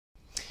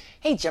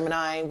Hey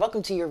Gemini,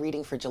 welcome to your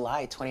reading for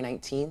July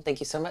 2019. Thank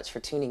you so much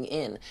for tuning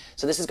in.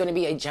 So this is going to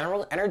be a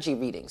general energy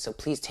reading, so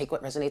please take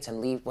what resonates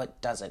and leave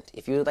what doesn't.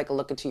 If you would like a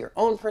look into your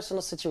own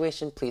personal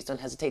situation, please don't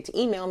hesitate to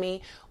email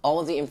me. All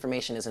of the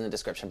information is in the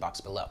description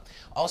box below.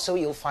 Also,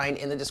 you'll find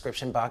in the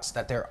description box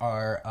that there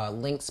are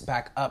links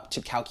back up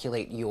to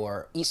calculate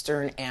your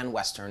Eastern and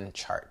Western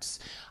charts.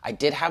 I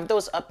did have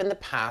those up in the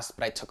past,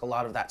 but I took a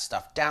lot of that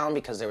stuff down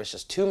because there was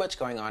just too much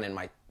going on in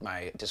my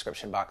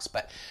description box,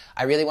 but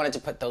I really wanted to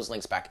put those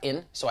links back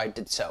in, so I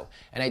did so.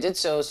 And I did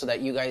so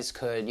that you guys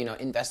could,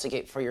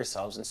 investigate for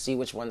yourselves and see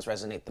which ones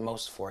resonate the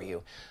most for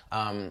you.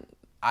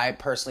 I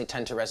personally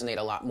tend to resonate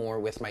a lot more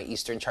with my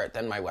Eastern chart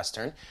than my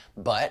Western,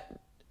 but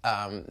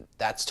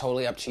that's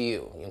totally up to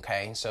you,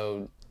 okay?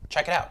 So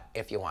check it out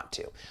if you want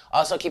to.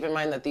 Also, keep in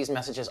mind that these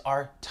messages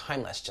are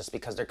timeless. Just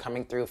because they're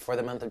coming through for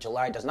the month of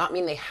July does not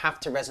mean they have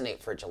to resonate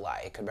for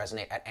July. It could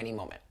resonate at any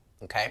moment,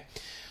 okay?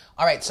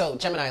 All right, so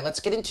Gemini,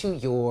 let's get into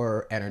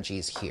your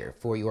energies here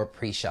for your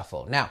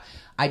pre-shuffle. Now,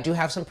 I do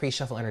have some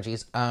pre-shuffle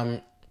energies.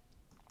 Actually,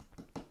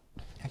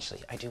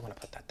 I do want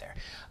to put that there.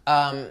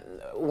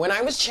 When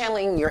I was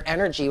channeling your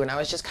energy, when I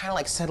was just kind of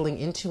like settling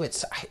into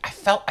it,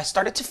 I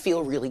started to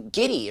feel really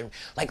giddy and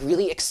like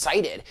really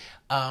excited.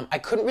 I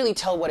couldn't really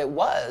tell what it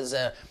was.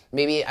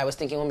 Maybe I was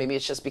thinking, well, maybe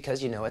it's just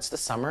because, it's the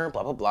summer,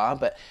 blah, blah, blah.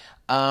 But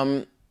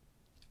I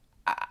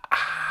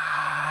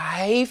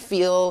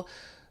feel...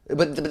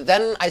 But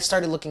then I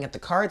started looking at the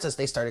cards as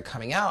they started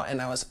coming out,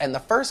 and the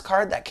first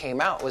card that came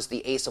out was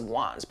the Ace of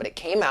Wands, but it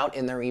came out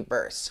in the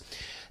reverse.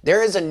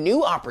 There is a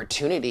new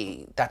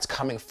opportunity that's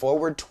coming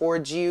forward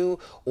towards you,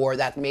 or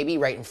that may be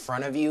right in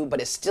front of you,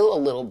 but it's still a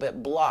little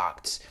bit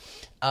blocked.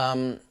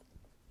 Now,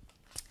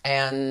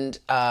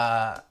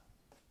 the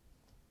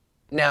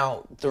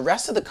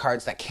rest of the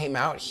cards that came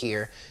out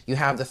here, you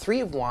have the Three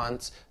of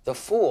Wands, the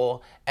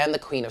Fool, and the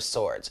Queen of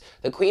Swords.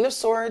 The Queen of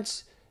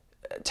Swords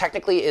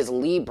technically is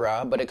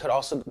Libra, but it could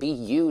also be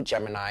you,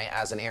 Gemini,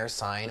 as an air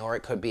sign, or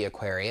it could be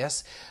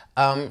Aquarius.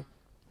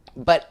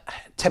 But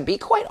to be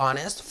quite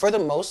honest, for the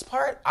most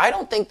part, I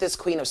don't think this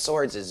Queen of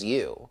Swords is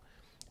you.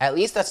 At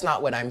least that's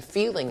not what I'm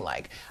feeling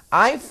like.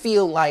 I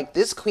feel like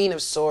this Queen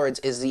of Swords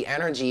is the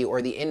energy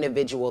or the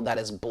individual that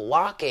is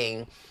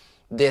blocking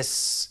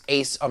this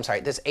Ace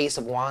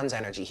of Wands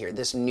energy here,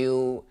 this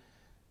new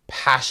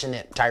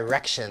passionate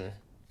direction.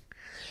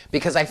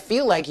 Because I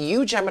feel like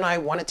you, Gemini,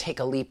 want to take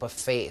a leap of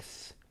faith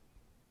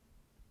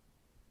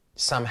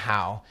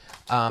somehow.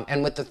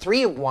 And with the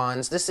Three of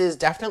Wands, this is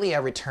definitely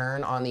a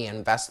return on the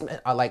investment,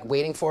 like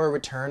waiting for a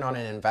return on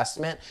an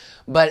investment.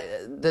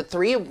 But the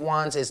Three of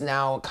Wands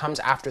comes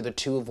after the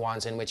Two of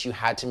Wands, in which you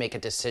had to make a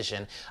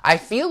decision. I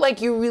feel like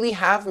you really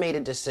have made a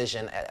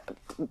decision.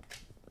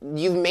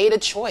 You've made a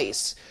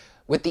choice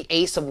with the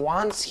Ace of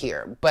Wands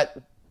here,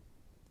 but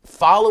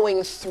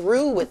following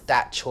through with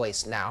that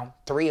choice now,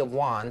 Three of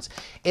Wands,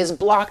 is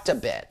blocked a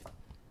bit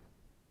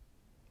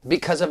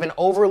because of an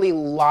overly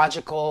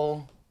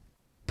logical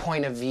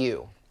point of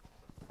view.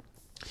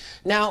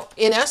 Now,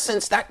 in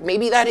essence,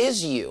 maybe that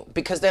is you,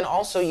 because then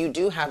also you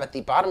do have at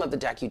the bottom of the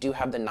deck, you do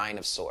have the Nine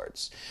of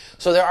Swords.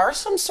 So there are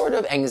some sort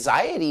of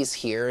anxieties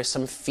here,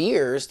 some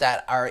fears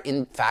that are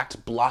in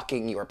fact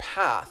blocking your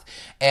path.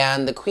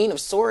 And the Queen of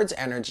Swords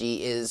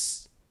energy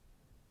is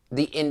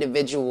the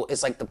individual,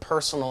 is like the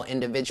personal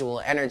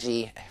individual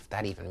energy. If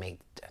that even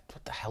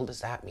what the hell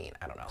does that mean?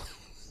 I don't know.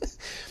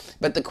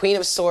 But the Queen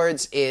of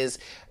Swords it's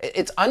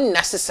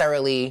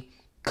unnecessarily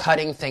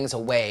cutting things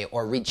away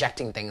or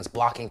rejecting things,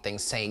 blocking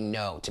things, saying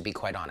no, to be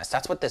quite honest.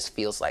 That's what this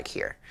feels like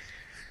here.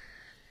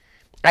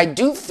 I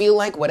do feel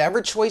like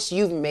whatever choice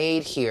you've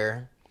made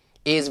here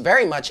is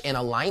very much in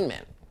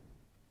alignment.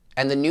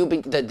 And the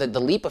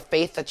leap of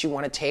faith that you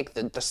want to take,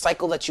 the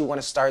cycle that you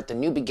want to start, the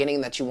new beginning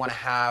that you want to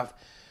have,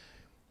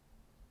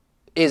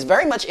 is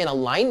very much in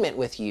alignment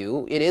with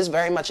you. It is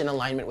very much in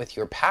alignment with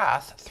your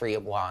path, Three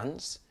of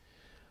Wands.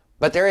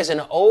 But there is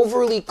an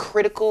overly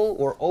critical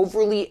or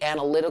overly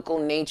analytical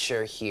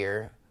nature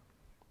here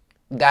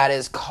that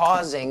is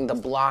causing the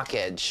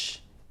blockage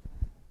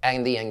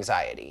and the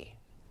anxiety.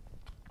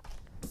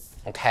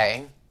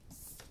 Okay?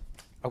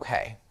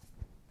 Okay.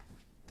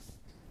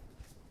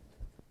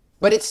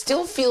 But it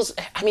still feels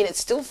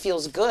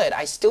good.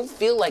 I still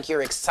feel like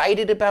you're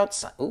excited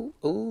about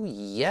ooh,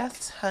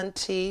 yes,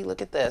 hunty.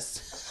 Look at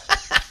this.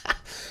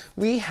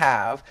 We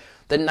have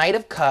the Knight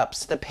of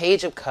Cups, the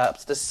Page of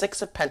Cups, the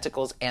Six of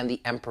Pentacles, and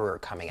the Emperor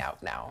coming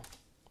out now.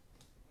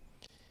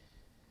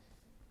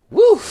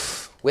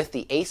 Woof! With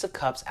the Ace of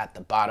Cups at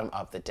the bottom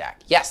of the deck.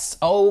 Yes,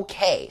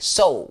 okay.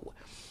 So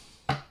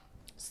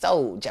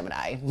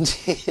Gemini,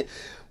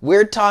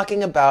 we're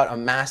talking about a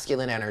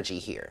masculine energy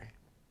here.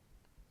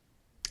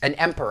 An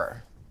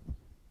emperor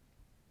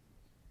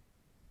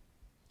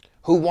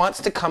who wants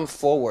to come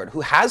forward,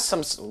 who has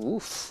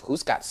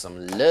who's got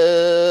some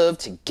love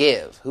to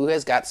give, who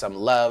has got some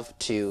love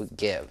to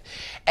give.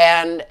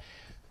 And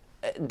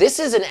this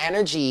is an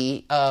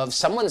energy of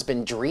someone's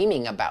been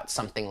dreaming about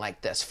something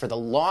like this for the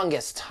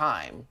longest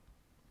time.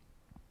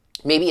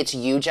 Maybe it's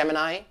you,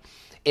 Gemini.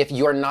 If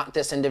you're not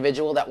this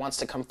individual that wants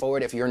to come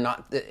forward, if you're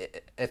not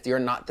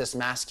this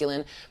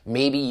masculine,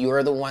 maybe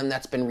you're the one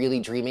that's been really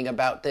dreaming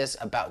about this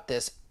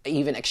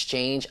even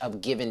exchange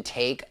of give and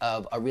take,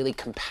 of a really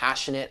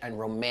compassionate and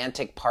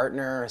romantic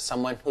partner,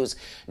 someone who's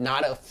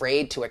not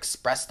afraid to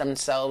express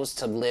themselves,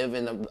 to live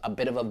in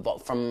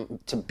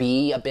to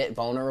be a bit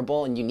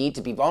vulnerable. And you need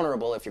to be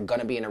vulnerable if you're going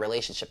to be in a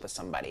relationship with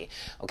somebody,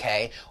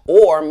 okay?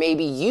 Or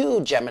maybe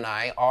you,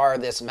 Gemini, are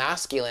this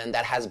masculine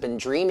that has been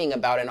dreaming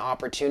about an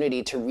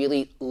opportunity to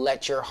really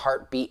let your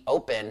heart be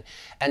open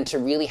and to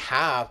really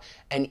have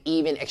an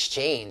even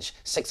exchange.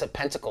 Six of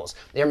Pentacles.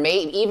 There may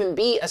even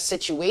be a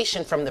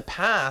situation from the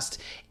past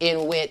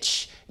in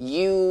which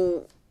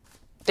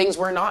things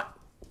were not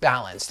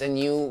balanced, and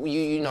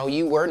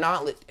you were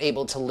not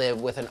able to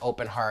live with an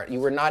open heart. You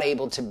were not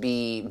able to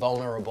be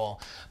vulnerable,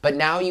 but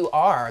now you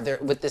are. There,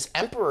 with this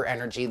Emperor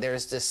energy,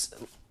 there's this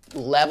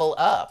level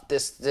up,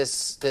 this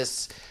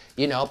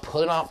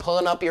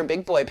pulling up your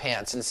big boy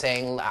pants and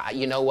saying,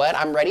 you know what,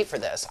 I'm ready for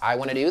this. I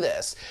want to do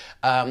this.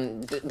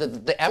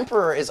 The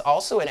Emperor is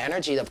also an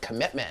energy of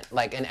commitment.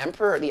 Like the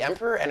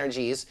Emperor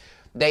energies,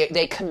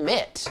 they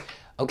commit,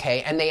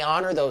 okay, and they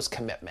honor those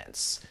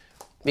commitments,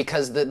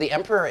 because the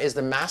Emperor is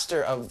the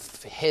master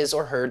of his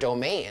or her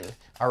domain.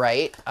 All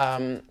right.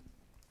 And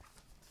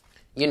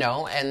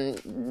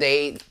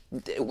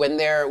when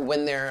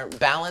they're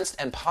balanced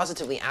and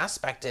positively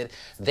aspected,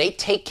 they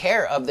take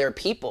care of their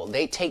people.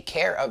 They take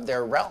care of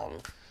their realm.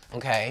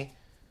 Okay.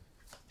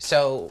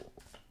 So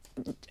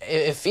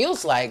it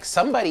feels like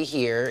somebody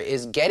here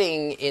is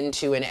getting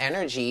into an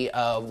energy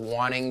of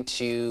wanting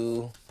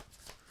to,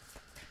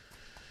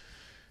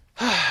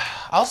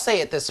 I'll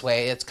say it this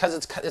way. It's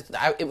because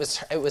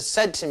it was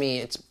said to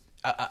me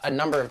a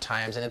number of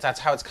times, and that's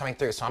how it's coming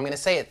through. So I'm going to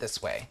say it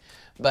this way.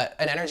 But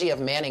an energy of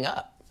manning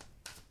up.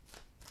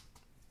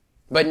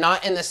 But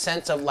not in the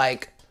sense of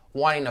like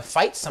wanting to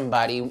fight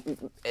somebody,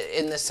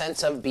 in the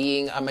sense of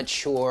being a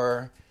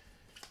mature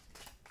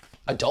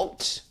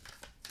adult.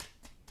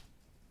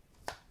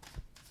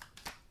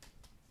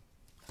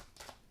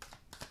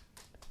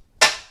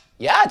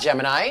 Yeah,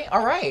 Gemini.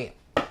 All right.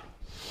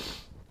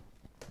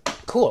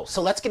 Cool.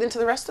 So let's get into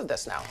the rest of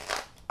this now.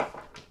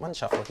 One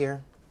shuffle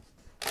here.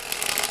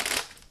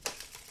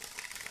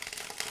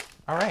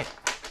 All right.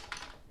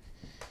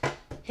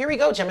 Here we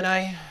go,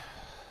 Gemini.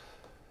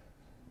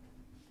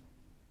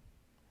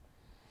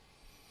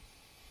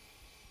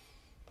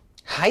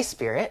 Hi,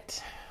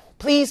 Spirit.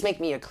 Please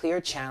make me a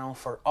clear channel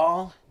for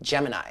all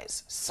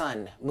Geminis,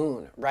 Sun,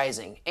 Moon,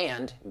 Rising,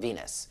 and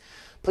Venus.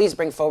 Please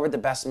bring forward the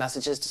best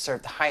messages to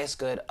serve the highest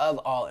good of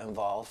all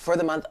involved for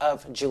the month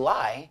of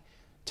July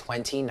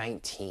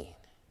 2019.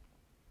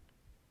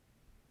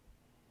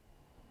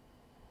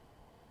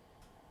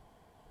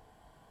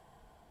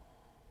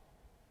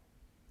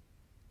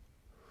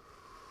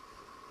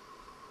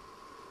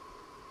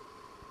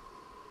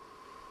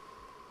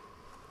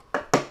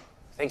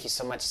 Thank you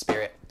so much,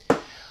 Spirit.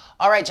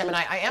 All right,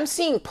 Gemini, I am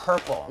seeing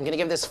purple. I'm going to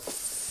give this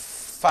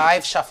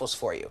 5 shuffles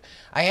for you.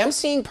 I am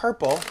seeing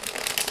purple,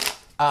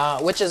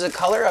 which is a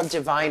color of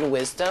divine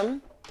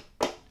wisdom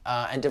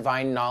and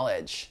divine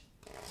knowledge.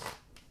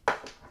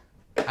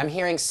 I'm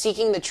hearing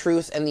seeking the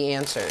truth and the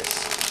answers.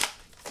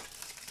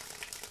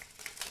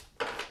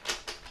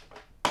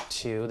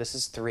 2, this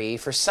is 3.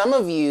 For some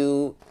of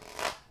you,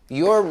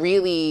 you're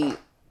really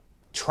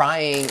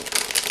trying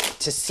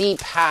to see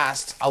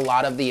past a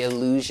lot of the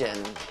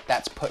illusion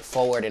that's put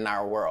forward in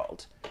our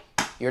world.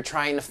 You're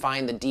trying to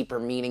find the deeper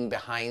meaning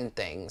behind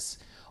things,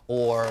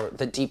 or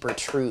the deeper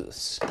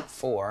truths.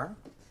 4,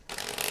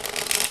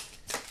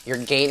 you're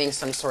gaining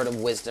some sort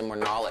of wisdom or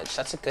knowledge.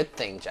 That's a good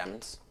thing,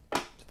 Gems.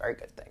 It's a very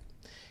good thing.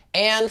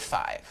 And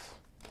 5,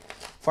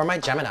 for my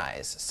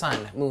Geminis,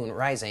 Sun, Moon,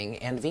 Rising,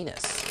 and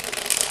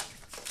Venus.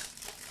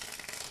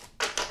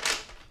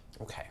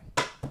 Okay,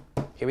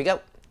 here we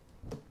go.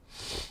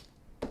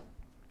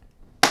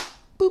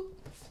 Boop.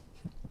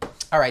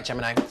 All right,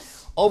 Gemini.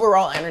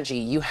 Overall energy,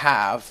 you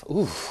have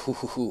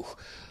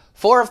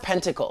 4 of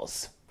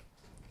Pentacles.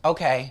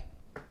 Okay.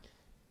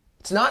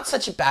 It's not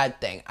such a bad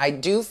thing. I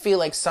do feel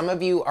like some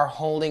of you are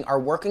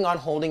working on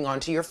holding on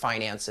to your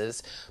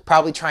finances,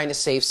 probably trying to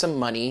save some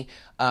money,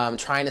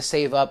 trying to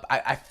save up.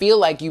 I feel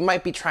like you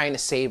might be trying to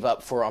save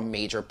up for a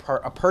major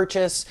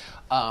purchase,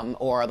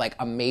 or like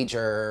a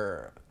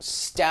major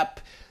step.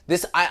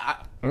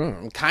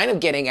 I'm kind of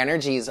getting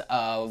energies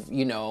of,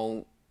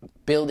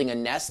 building a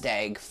nest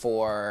egg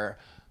for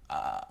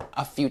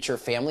a future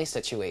family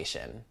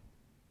situation.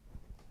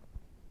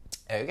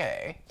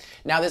 Okay.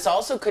 Now, this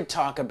also could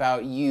talk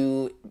about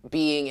you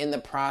being in the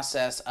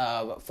process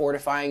of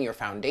fortifying your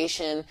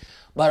foundation,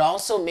 but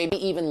also maybe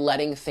even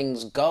letting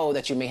things go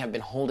that you may have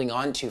been holding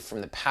on to from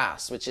the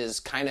past, which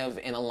is kind of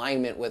in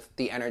alignment with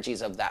the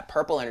energies of that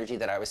purple energy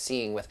that I was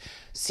seeing with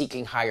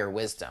seeking higher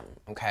wisdom,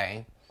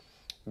 okay?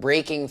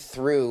 Breaking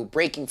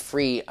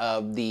free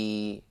of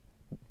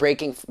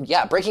breaking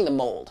the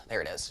mold.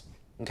 There it is,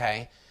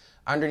 okay?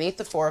 Underneath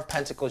the 4 of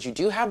Pentacles, you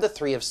do have the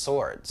 3 of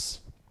Swords.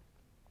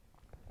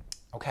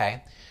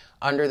 Okay,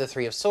 under the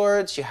 3 of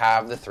Swords, you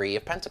have the 3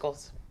 of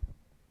Pentacles.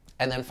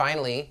 And then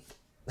finally,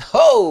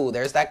 oh,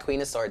 there's that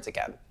Queen of Swords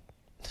again.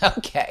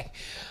 Okay.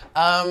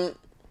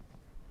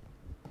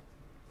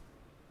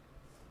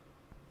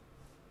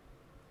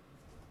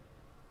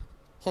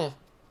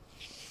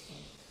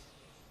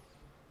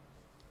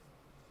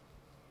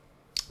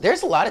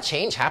 There's a lot of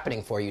change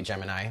happening for you,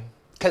 Gemini.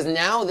 Because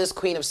now this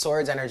Queen of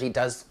Swords energy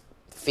does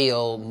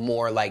feel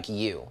more like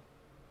you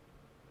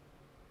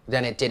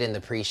than it did in the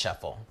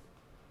pre-shuffle.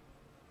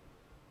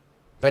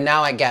 But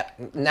now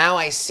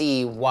I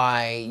see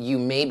why you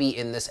may be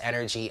in this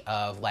energy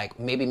of like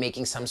maybe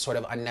making some sort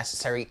of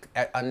unnecessary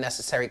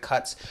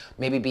cuts,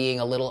 maybe being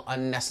a little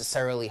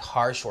unnecessarily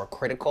harsh or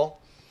critical,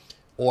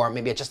 or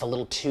maybe just a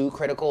little too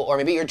critical, or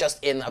maybe you're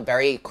just in a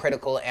very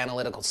critical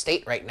analytical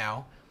state right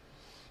now.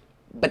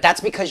 But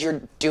that's because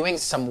you're doing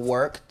some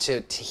work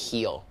to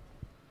heal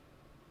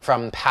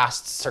from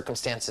past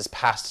circumstances,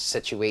 past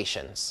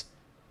situations,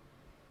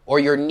 or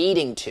you're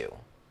needing to.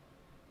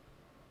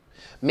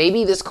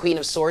 Maybe this Queen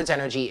of Swords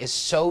energy is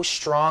so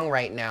strong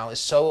right now,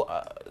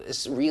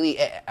 is really,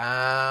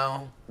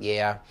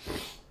 yeah.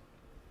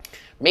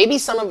 Maybe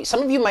some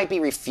of you might be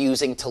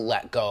refusing to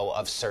let go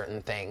of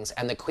certain things,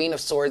 and the Queen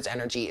of Swords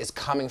energy is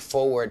coming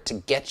forward to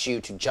get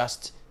you to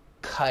just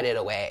cut it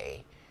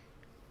away.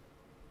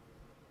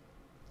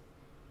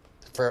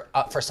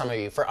 For some of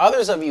you. For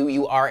others of you,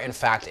 you are in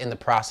fact in the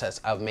process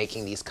of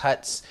making these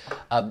cuts,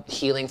 of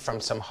healing from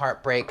some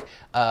heartbreak,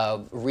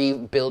 of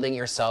rebuilding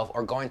yourself,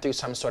 or going through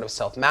some sort of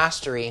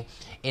self-mastery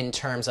in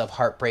terms of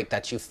heartbreak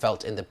that you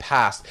felt in the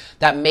past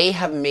that may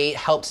have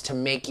helped to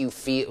make you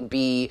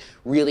be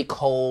really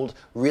cold,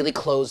 really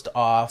closed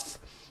off,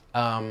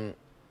 and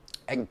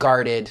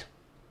guarded,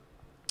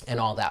 and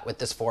all that with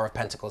this Four of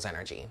Pentacles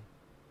energy.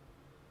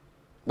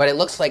 But it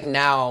looks like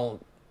now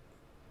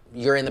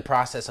you're in the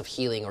process of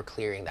healing or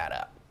clearing that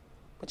up,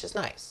 which is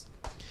nice.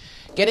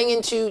 Getting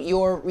into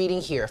your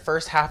reading here,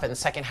 first half and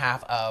second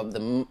half of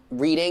the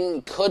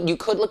reading, you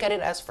could look at it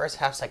as first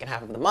half, second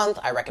half of the month.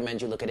 I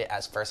recommend you look at it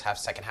as first half,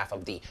 second half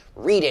of the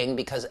reading,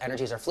 because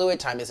energies are fluid,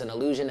 time is an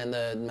illusion, and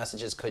the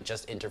messages could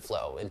just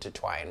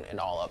intertwine in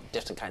all of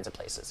different kinds of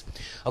places.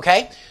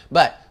 Okay?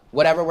 But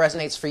whatever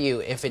resonates for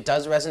you, if it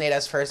does resonate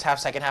as first half,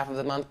 second half of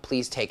the month,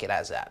 please take it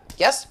as that.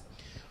 Yes?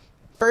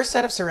 First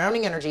set of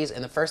surrounding energies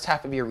in the first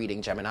half of your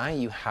reading, Gemini,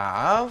 you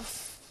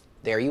have,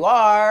 there you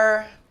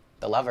are,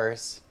 the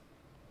Lovers.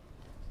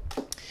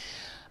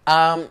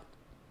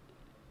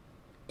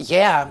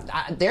 Yeah,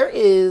 there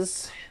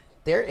is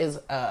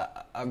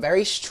a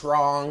very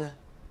strong,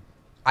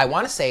 I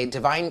want to say,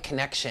 divine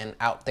connection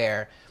out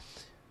there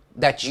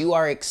that you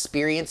are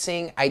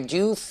experiencing. I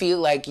do feel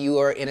like you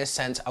are, in a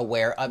sense,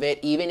 aware of it,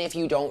 even if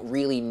you don't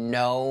really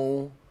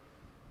know.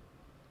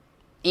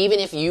 Even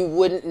if you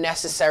wouldn't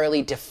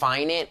necessarily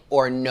define it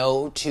or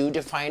know to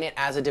define it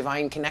as a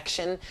divine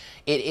connection,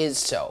 it is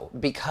so,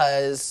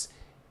 because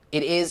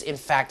it is in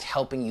fact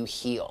helping you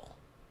heal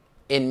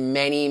in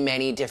many,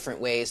 many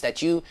different ways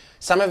that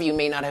some of you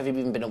may not have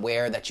even been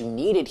aware that you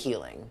needed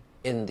healing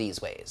in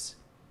these ways.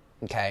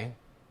 Okay?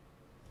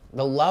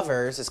 The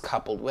Lovers is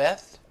coupled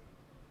with,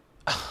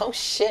 oh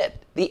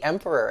shit, the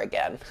Emperor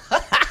again.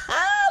 Look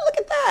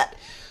at that.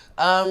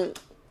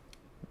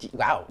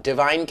 Wow,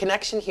 divine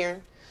connection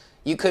here.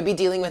 You could be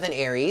dealing with an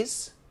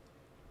Aries.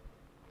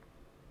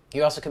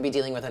 You also could be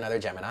dealing with another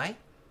Gemini.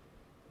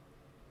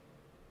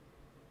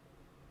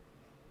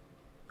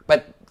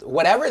 But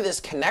whatever this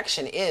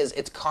connection is,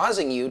 it's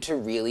causing you to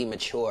really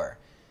mature.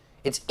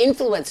 It's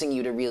influencing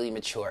you to really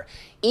mature.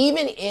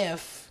 Even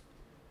if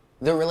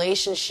the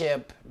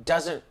relationship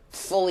doesn't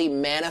fully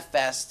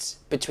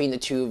manifest between the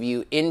two of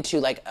you into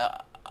like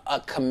a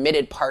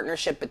committed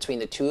partnership between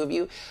the two of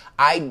you,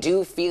 I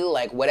do feel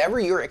like whatever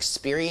you're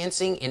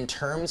experiencing in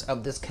terms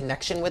of this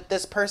connection with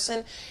this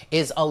person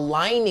is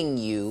aligning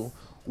you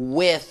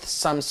with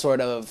some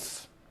sort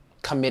of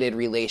committed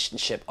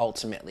relationship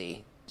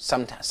ultimately,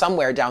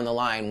 somewhere down the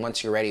line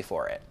once you're ready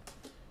for it.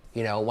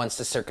 You know, once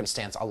the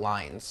circumstance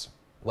aligns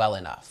well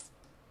enough.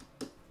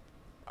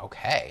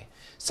 Okay.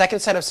 Second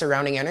set of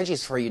surrounding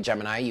energies for you,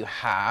 Gemini, you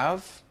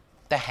have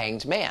the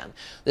Hanged Man.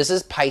 This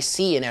is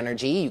Piscean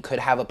energy. You could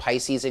have a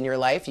Pisces in your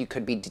life. You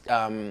could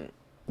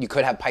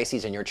have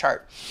Pisces in your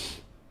chart.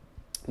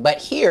 But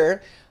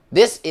here,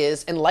 this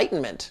is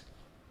enlightenment.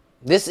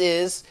 This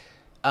is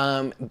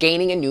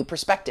gaining a new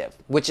perspective,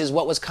 which is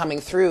what was coming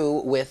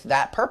through with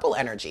that purple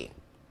energy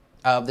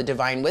of the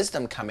divine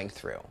wisdom coming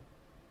through.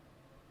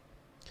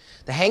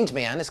 The Hanged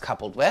Man is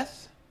coupled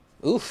with,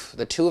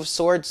 the Two of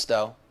Swords,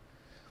 though.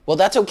 Well,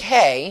 that's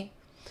okay.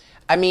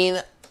 I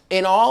mean,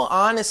 in all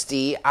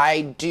honesty,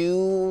 I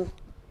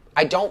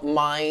don't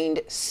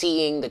mind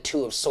seeing the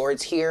Two of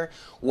Swords here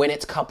when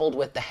it's coupled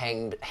with the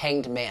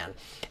hanged Man.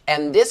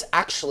 And this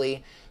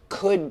actually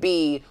could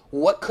be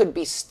what could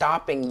be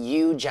stopping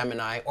you,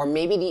 Gemini, or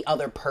maybe the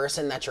other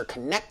person that you're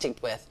connecting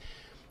with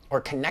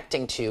or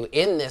connecting to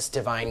in this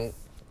divine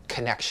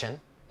connection.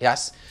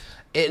 Yes?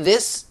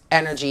 This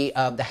energy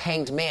of the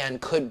Hanged Man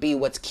could be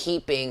what's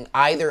keeping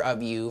either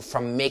of you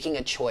from making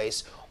a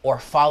choice or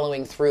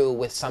following through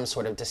with some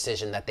sort of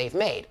decision that they've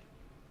made.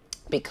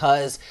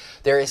 because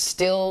there is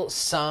still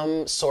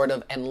some sort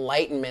of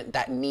enlightenment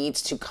that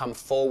needs to come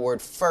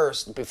forward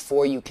first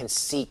before you can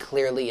see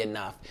clearly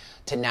enough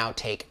to now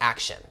take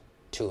action.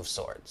 Two of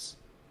Swords.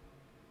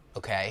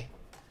 Okay?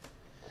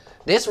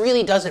 This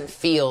really doesn't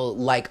feel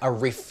like a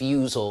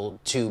refusal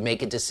to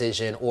make a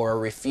decision or a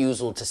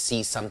refusal to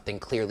see something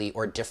clearly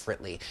or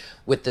differently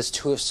with this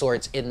Two of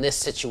Swords in this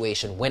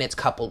situation when it's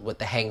coupled with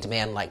the Hanged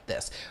Man like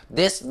this.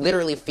 This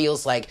literally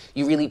feels like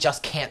you really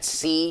just can't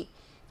see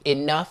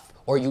enough,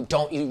 or you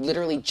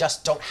literally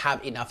just don't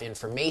have enough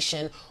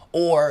information,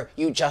 or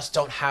you just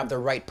don't have the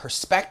right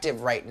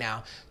perspective right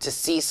now to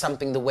see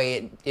something the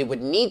way it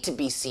would need to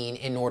be seen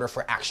in order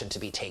for action to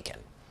be taken.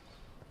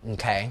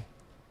 Okay?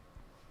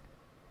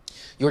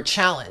 Your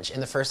challenge in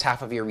the first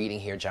half of your reading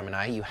here,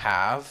 Gemini, you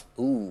have,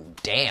 ooh,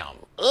 damn.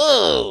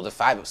 Ooh, the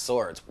Five of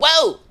Swords.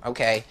 Whoa!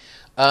 Okay.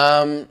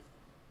 But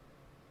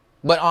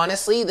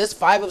honestly, this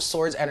Five of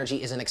Swords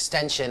energy is an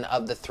extension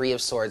of the Three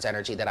of Swords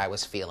energy that I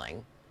was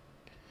feeling.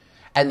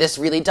 And this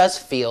really does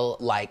feel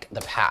like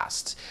the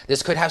past.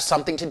 This could have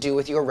something to do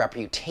with your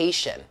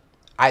reputation,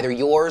 either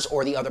yours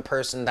or the other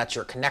person that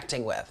you're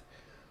connecting with.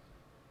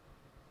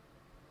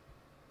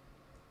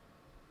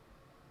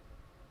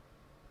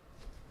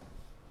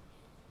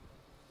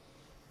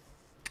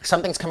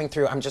 Something's coming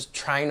through.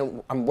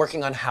 I'm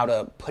working on how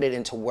to put it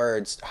into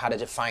words, how to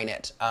define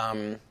it.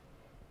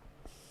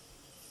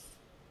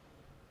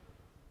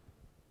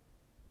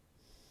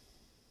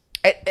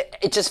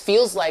 It just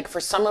feels like for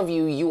some of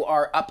you, you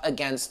are up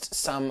against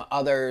some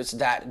others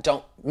that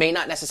may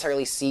not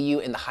necessarily see you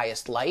in the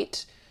highest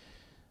light.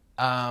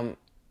 And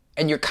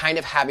you're kind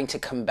of having to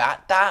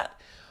combat that.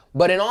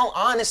 But in all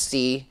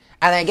honesty,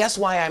 and I guess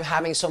why I'm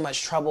having so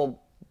much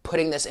trouble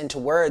putting this into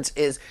words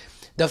is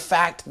the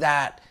fact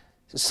that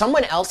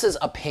someone else's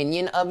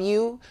opinion of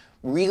you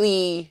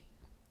really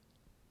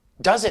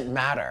doesn't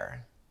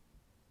matter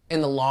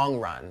in the long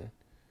run.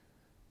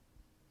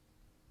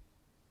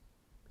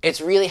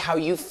 It's really how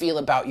you feel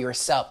about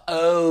yourself.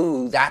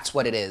 Oh, that's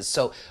what it is.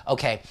 So,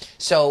 okay.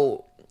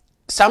 So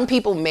some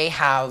people may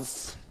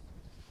have,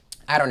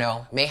 I don't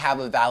know, may have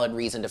a valid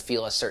reason to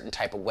feel a certain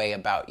type of way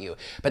about you.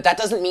 But that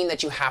doesn't mean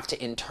that you have to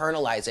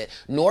internalize it,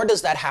 nor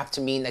does that have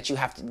to mean that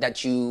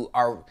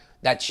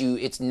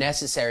it's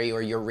necessary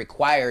or you're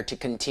required to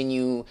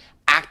continue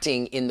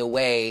acting in the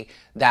way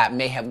that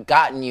may have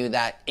gotten you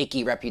that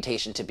icky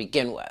reputation to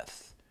begin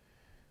with.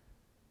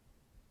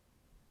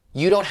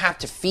 You don't have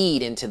to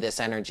feed into this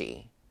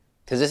energy,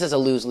 because this is a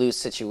lose-lose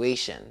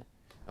situation,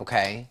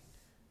 okay?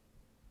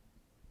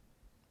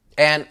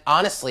 And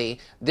honestly,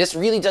 this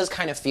really does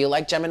kind of feel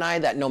like, Gemini,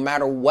 that no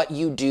matter what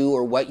you do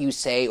or what you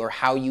say or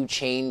how you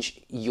change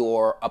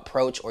your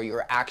approach or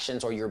your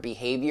actions or your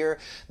behavior,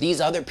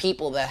 these other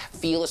people that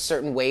feel a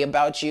certain way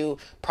about you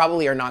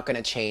probably are not going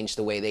to change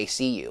the way they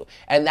see you.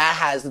 And that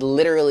has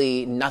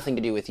literally nothing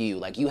to do with you.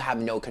 Like, you have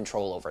no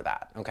control over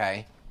that,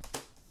 okay?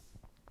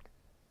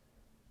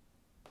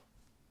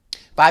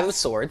 Five of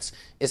Swords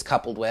is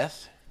coupled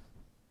with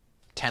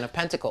Ten of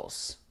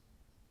Pentacles.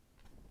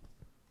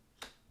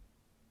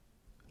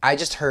 I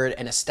just heard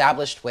an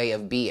established way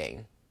of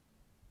being.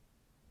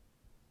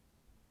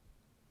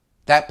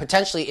 That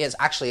potentially is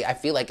actually, I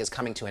feel like, is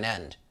coming to an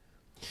end.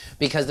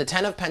 Because the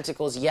Ten of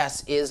Pentacles,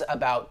 yes, is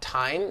about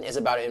time, is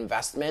about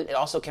investment. It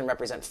also can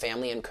represent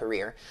family and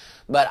career.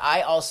 But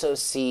I also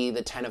see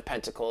the Ten of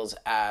Pentacles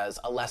as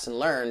a lesson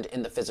learned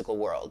in the physical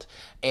world.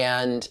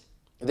 And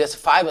this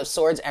Five of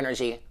Swords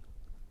energy,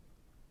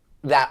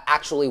 that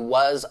actually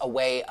was a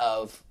way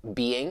of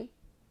being,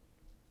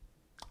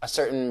 a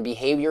certain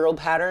behavioral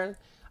pattern,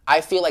 I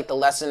feel like the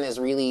lesson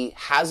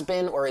has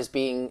been or is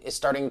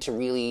starting to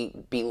really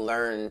be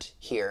learned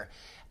here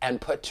and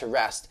put to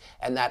rest,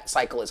 and that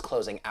cycle is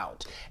closing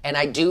out. And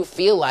I do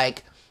feel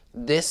like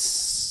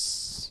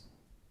this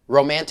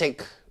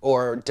romantic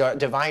or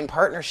divine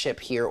partnership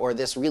here, or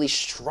this really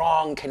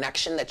strong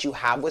connection that you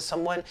have with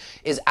someone,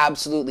 is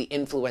absolutely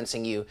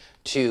influencing you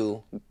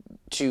to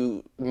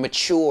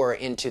mature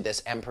into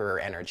this Emperor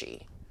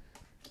energy,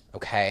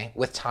 okay,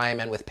 with time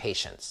and with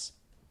patience.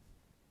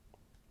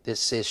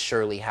 This is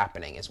surely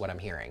happening, is what I'm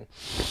hearing.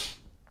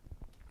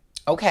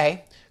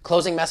 Okay,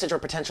 closing message or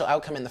potential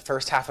outcome in the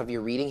first half of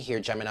your reading here,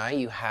 Gemini.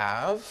 You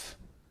have,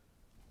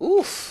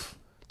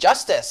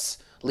 Justice,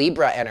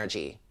 Libra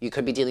energy. You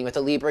could be dealing with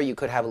a Libra. You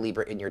could have a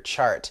Libra in your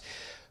chart.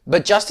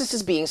 But justice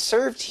is being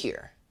served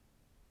here.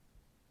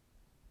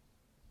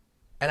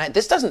 And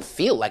this doesn't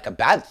feel like a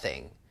bad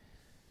thing.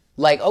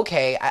 Like,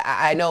 okay,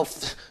 I know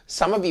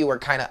some of you are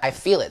I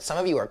feel it. Some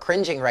of you are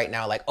cringing right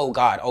now, like, oh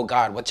God,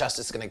 what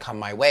justice is going to come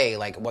my way?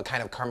 Like, what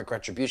kind of karmic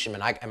retribution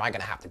am I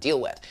going to have to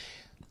deal with?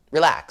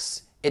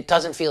 Relax. It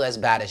doesn't feel as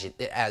bad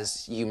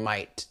as you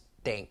might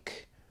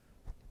think.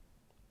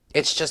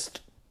 It's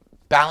just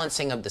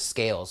balancing of the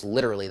scales,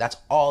 literally. That's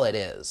all it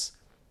is.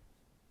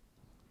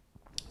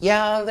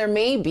 Yeah, there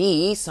may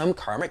be some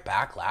karmic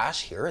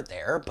backlash here or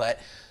there, but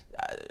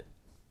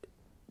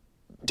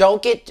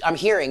don't get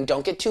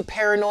too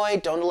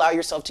paranoid. Don't allow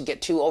yourself to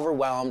get too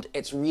overwhelmed.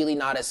 It's really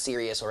not as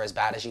serious or as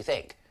bad as you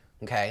think,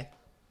 okay?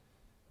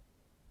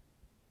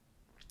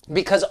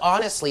 Because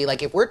honestly,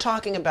 like if we're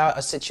talking about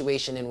a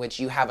situation in which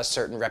you have a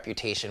certain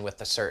reputation with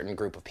a certain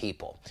group of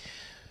people,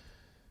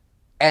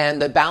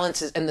 and the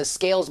balances and the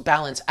scales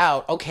balance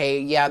out, okay,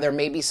 yeah, there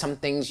may be some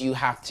things you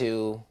have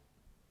to,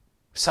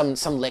 some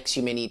licks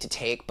you may need to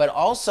take, but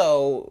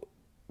also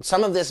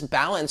some of this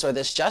balance or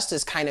this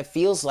justice kind of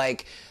feels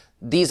like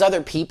these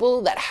other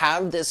people that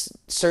have this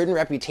certain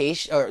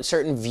reputation or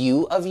certain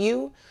view of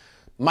you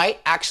might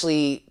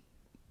actually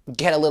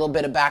get a little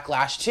bit of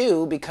backlash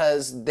too,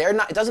 because they're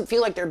not, it doesn't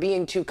feel like they're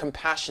being too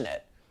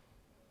compassionate.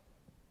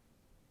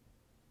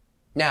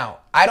 Now,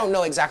 I don't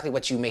know exactly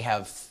what you may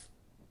have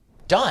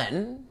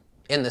done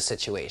in the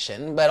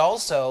situation, but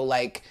also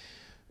like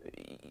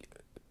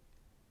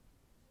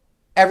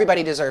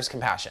everybody deserves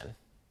compassion.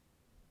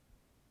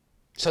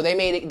 So they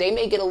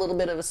may get a little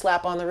bit of a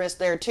slap on the wrist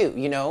there too,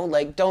 you know,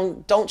 like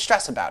don't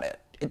stress about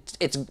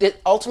it.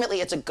 Ultimately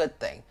it's a good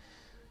thing.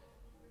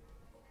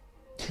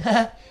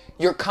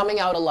 You're coming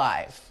out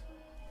alive.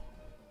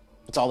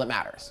 It's all that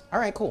matters. All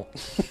right, cool.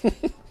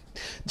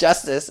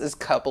 Justice is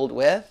coupled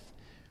with,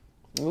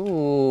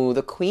 ooh,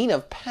 the Queen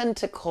of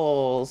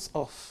Pentacles.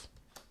 Oh.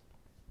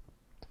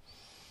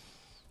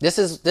 This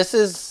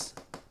is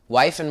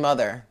wife and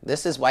mother.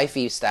 This is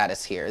wifey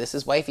status here. This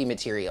is wifey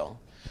material.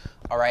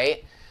 All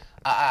right.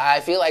 I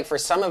feel like for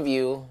some of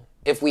you,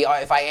 if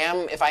I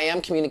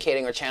am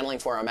communicating or channeling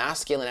for a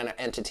masculine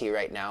entity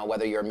right now,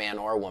 whether you're a man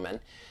or a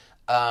woman,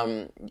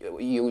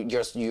 you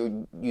just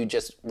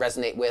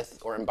resonate with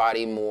or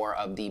embody more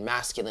of the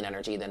masculine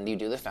energy than you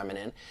do the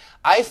feminine.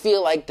 I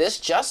feel like this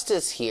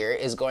justice here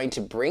is going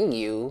to bring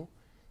you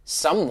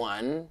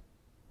someone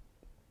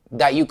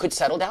that you could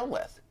settle down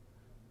with.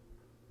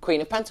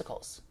 Queen of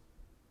Pentacles,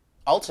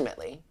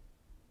 ultimately.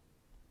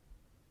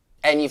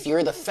 And if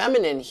you're the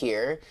feminine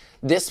here,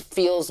 this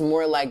feels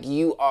more like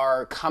you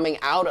are coming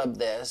out of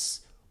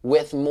this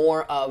with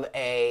more of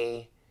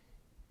an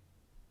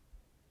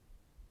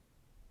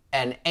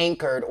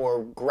anchored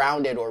or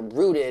grounded or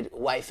rooted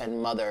wife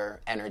and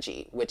mother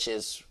energy, which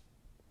is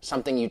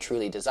something you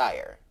truly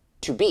desire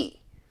to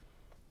be.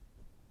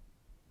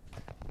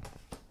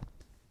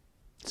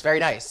 It's very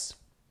nice.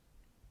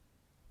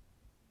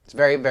 It's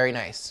very, very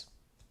nice.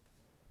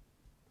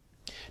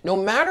 No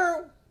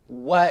matter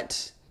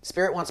what,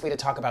 Spirit wants me to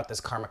talk about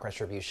this karmic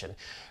retribution.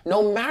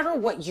 No matter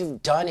what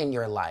you've done in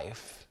your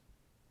life,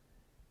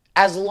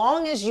 as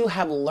long as you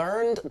have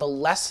learned the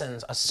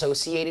lessons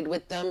associated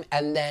with them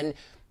and then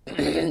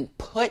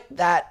put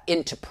that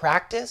into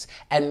practice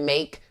and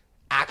make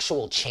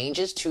actual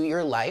changes to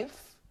your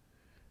life,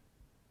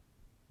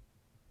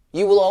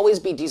 you will always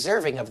be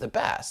deserving of the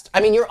best.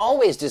 I mean, you're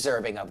always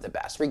deserving of the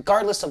best,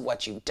 regardless of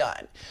what you've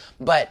done.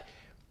 But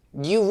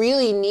you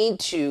really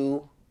need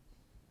to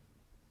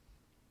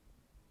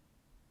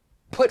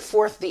put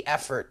forth the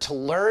effort to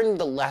learn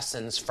the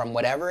lessons from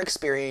whatever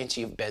experience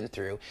you've been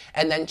through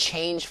and then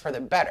change for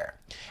the better.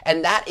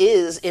 And that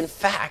is, in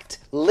fact,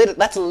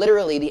 that's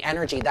literally the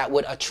energy that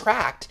would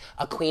attract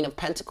a Queen of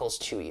Pentacles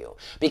to you.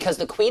 Because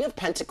the Queen of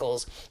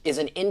Pentacles is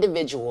an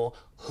individual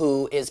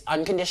who is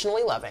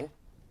unconditionally loving.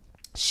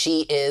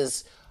 She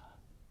is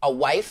a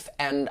wife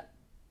and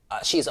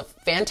she's a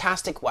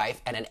fantastic wife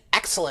and an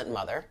excellent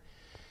mother.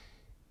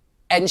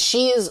 And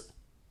she is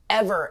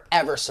ever,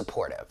 ever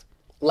supportive.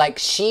 Like,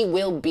 she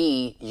will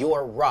be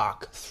your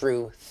rock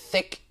through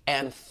thick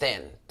and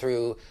thin,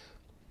 through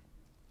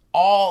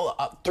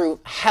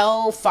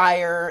hell,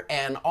 fire,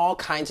 and all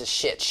kinds of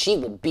shit. She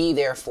will be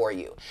there for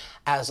you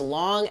as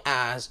long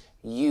as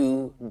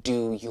you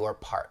do your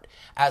part.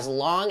 As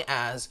long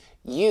as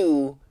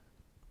you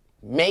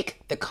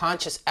make the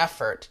conscious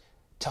effort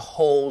to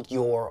hold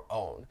your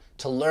own,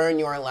 to learn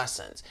your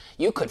lessons.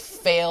 You could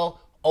fail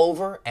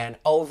over and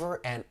over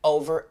and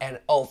over and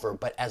over.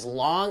 But as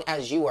long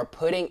as you are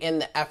putting in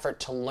the effort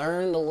to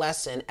learn the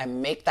lesson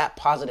and make that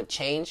positive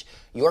change,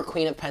 your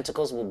Queen of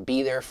Pentacles will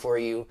be there for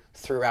you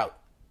throughout.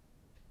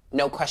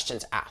 No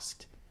questions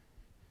asked.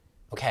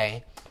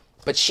 Okay?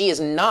 But she is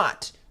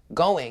not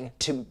going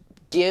to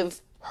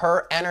give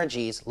her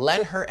energies,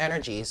 lend her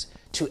energies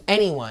to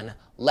anyone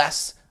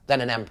less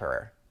than an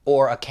emperor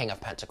or a King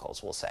of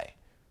Pentacles, we'll say.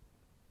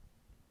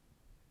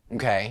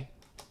 Okay?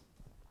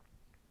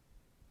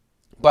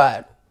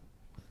 But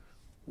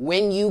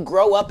when you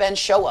grow up and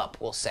show up,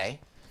 we'll say,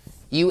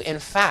 you in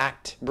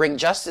fact bring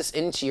justice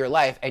into your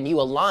life and you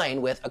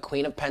align with a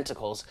Queen of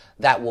Pentacles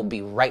that will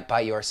be right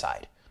by your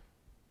side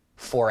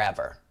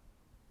forever.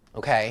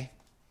 Okay?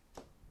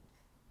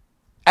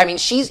 I mean,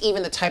 she's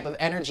even the type of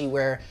energy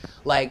where,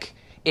 like,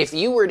 if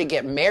you were to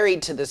get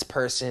married to this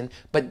person,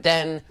 but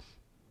then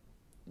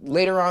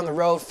later on the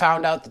road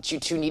found out that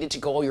you two needed to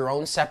go your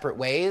own separate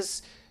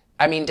ways,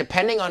 I mean,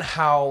 depending on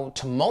how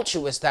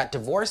tumultuous that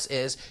divorce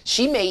is,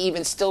 she may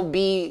even still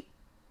be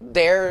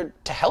there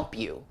to help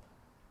you,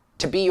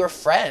 to be your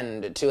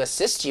friend, to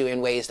assist you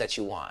in ways that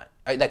you want,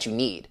 that you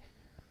need.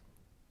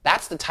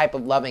 That's the type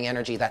of loving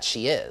energy that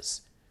she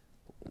is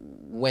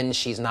when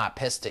she's not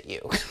pissed at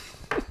you.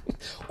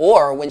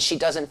 Or when she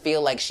doesn't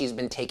feel like she's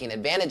been taken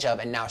advantage of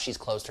and now she's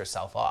closed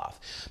herself off.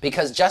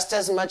 Because just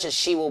as much as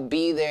she will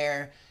be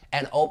there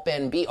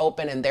and be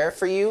open and there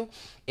for you,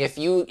 if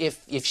you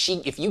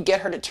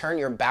get her to turn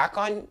her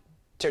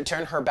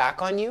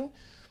back on you,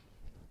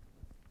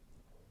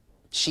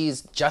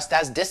 she's just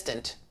as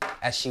distant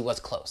as she was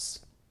close,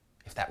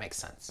 if that makes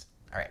sense.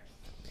 All right.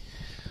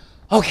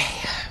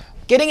 Okay.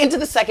 Getting into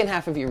the second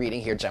half of your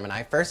reading here,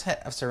 Gemini. First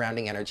set of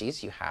surrounding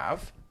energies, you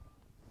have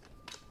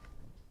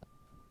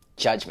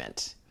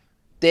Judgment.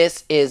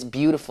 This is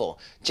beautiful.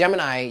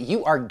 Gemini,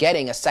 you are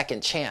getting a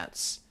second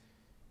chance.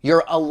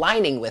 You're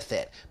aligning with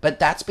it, but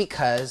that's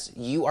because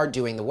you are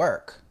doing the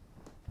work.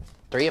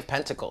 Three of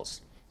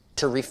Pentacles.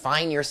 To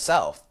refine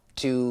yourself,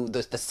 to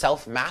the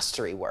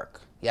self-mastery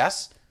work.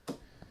 Yes?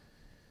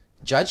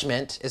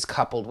 Judgment is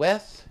coupled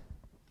with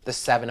the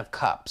Seven of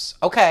Cups.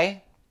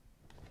 Okay.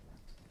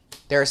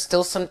 There are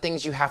still some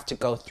things you have to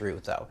go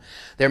through, though.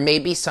 There may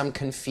be some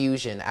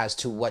confusion as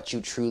to what you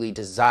truly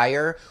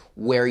desire,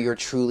 where you're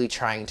truly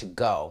trying to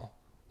go,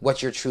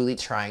 what you're truly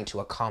trying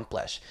to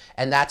accomplish.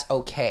 And that's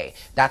okay.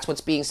 That's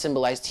what's being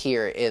symbolized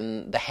here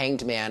in the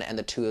Hanged Man and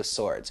the Two of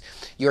Swords.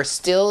 You're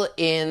still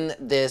in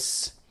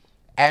this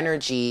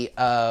energy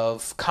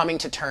of coming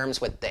to terms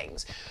with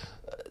things.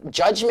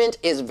 Judgment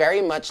is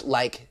very much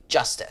like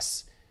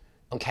justice,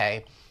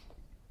 okay?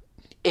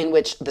 In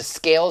which the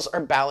scales are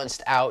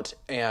balanced out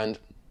and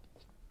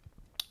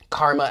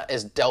karma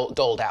is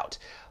doled out.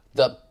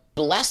 The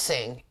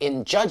blessing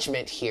in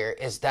Judgment here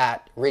is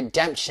that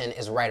redemption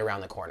is right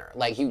around the corner.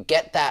 Like, you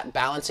get that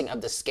balancing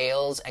of the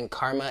scales and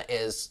karma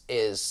is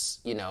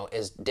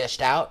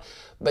dished out,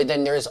 but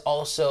then there's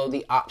also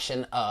the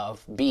option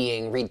of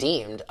being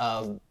redeemed,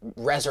 of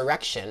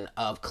resurrection,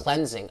 of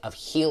cleansing, of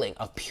healing,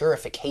 of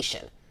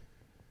purification.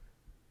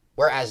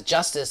 Whereas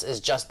justice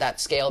is just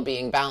that scale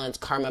being balanced,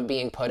 karma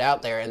being put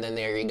out there, and then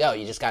there you go.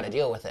 You just got to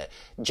deal with it.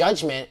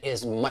 Judgment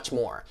is much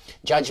more.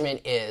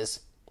 Judgment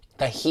is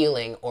the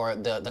healing or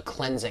the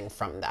cleansing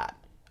from that.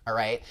 All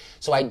right?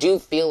 So I do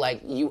feel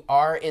like you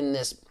are in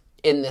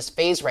this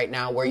phase right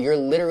now where you're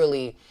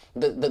literally,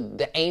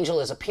 the angel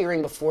is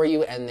appearing before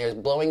you and they're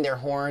blowing their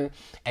horn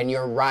and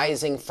you're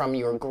rising from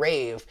your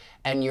grave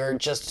and you're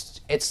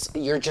just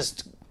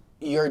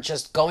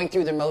going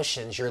through the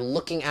motions. You're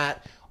looking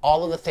at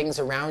all of the things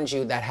around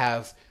you that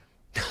have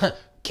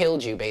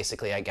killed you,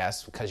 basically, I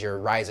guess, because you're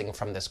rising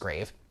from this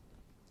grave.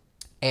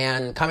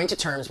 And coming to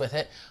terms with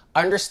it,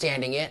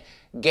 understanding it,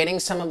 getting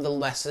some of the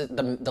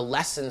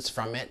lessons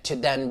from it to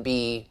then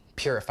be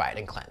purified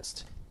and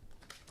cleansed.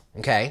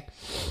 Okay?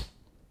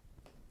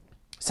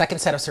 Second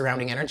set of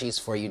surrounding energies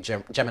for you,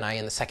 Gemini,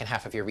 in the second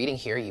half of your reading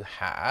here, you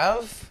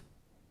have,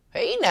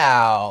 hey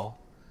now,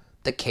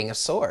 the King of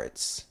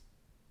Swords.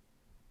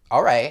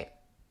 All right.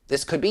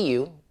 This could be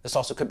you. This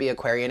also could be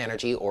Aquarian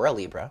energy or a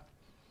Libra.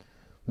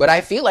 But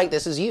I feel like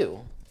this is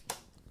you.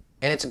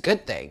 And it's a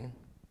good thing.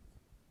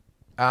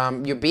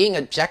 You're being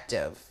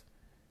objective,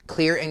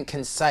 clear and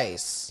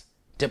concise,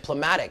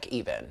 diplomatic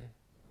even.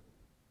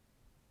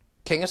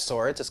 King of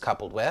Swords is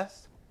coupled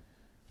with,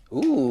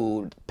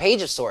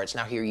 Page of Swords.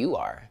 Now here you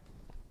are.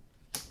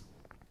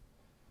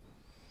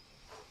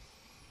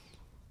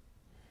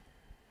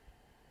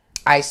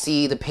 I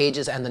see the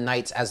pages and the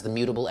knights as the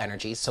mutable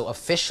energies. So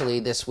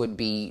officially, this would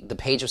be, the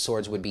Page of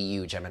Swords would be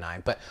you, Gemini.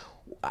 But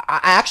I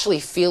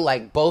actually feel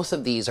like both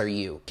of these are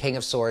you, King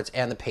of Swords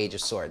and the Page of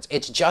Swords.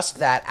 It's just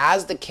that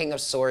as the King of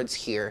Swords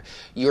here,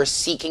 you're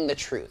seeking the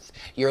truth.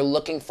 You're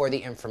looking for the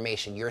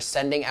information. You're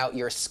sending out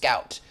your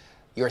scout,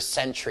 your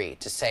sentry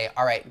to say,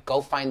 all right, go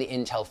find the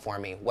intel for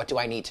me. What do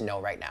I need to know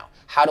right now?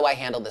 How do I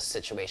handle this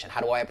situation? How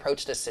do I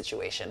approach this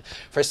situation?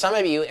 For some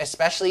of you,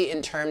 especially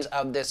in terms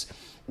of this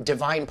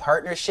divine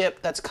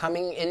partnership that's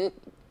coming in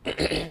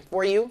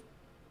for you,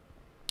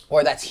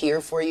 or that's here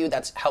for you,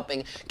 that's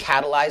helping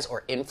catalyze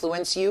or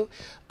influence you,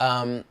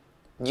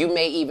 you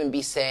may even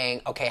be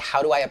saying, okay,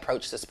 how do I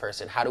approach this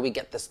person? How do we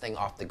get this thing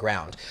off the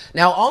ground?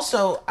 Now,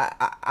 also,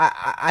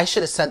 I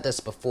should have said this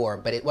before,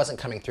 but it wasn't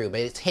coming through,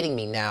 but it's hitting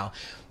me now.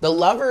 The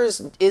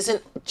Lovers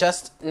isn't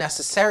just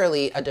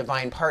necessarily a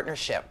divine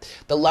partnership.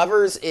 The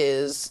Lovers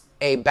is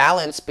a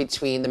balance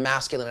between the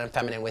masculine and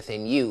feminine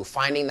within you,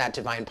 finding that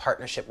divine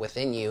partnership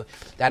within you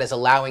that is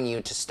allowing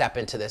you to step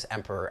into this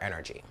Emperor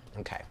energy.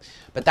 Okay.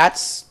 But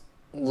that's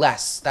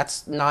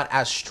not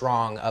as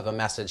strong of a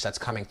message that's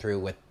coming through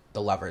with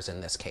the Lovers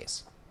in this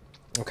case.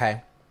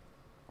 Okay.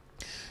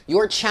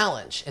 Your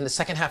challenge in the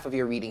second half of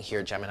your reading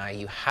here, Gemini,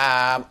 you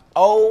have,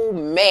 oh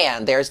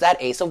man, there's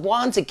that Ace of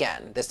Wands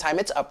again. This time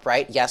it's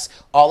upright. Yes,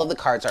 all of the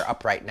cards are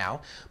upright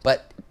now,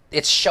 but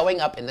it's showing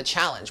up in the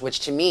challenge, which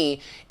to me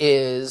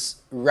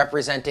is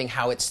representing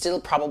how it's still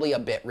probably a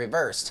bit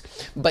reversed.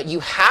 But you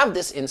have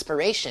this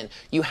inspiration.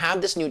 You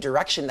have this new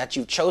direction that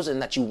you've chosen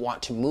that you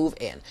want to move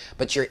in.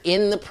 But you're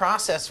in the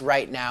process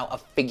right now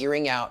of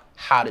figuring out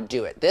how to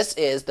do it. This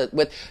is,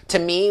 to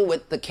me,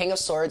 with the King of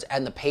Swords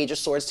and the Page of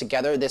Swords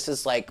together, this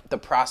is like the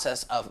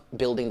process of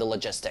building the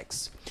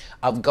logistics,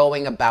 of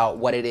going about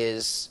what it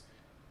is,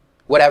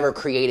 whatever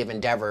creative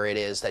endeavor it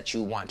is that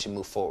you want to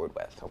move forward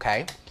with,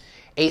 okay?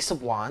 Ace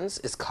of Wands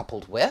is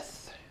coupled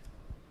with,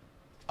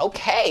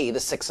 okay, the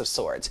Six of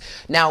Swords.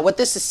 Now, what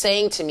this is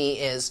saying to me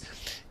is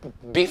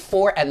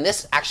before, and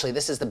this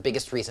is the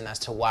biggest reason as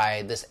to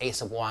why this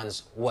Ace of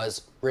Wands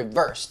was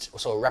reversed,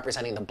 so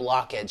representing the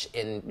blockage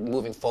in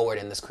moving forward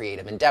in this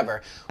creative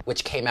endeavor,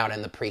 which came out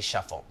in the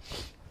pre-shuffle.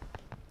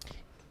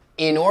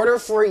 In order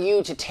for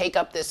you to take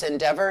up this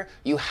endeavor,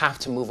 you have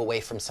to move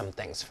away from some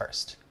things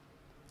first.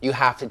 You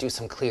have to do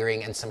some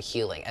clearing and some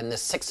healing. And the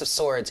Six of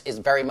Swords is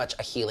very much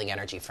a healing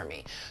energy for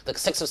me. The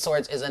Six of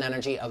Swords is an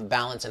energy of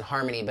balance and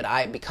harmony,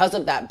 but because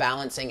of that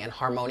balancing and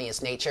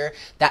harmonious nature,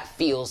 that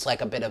feels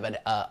like a bit of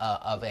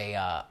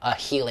a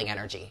healing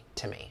energy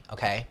to me,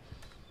 okay?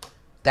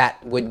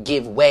 That would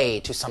give way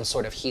to some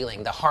sort of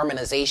healing. The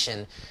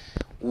harmonization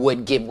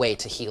would give way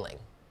to healing,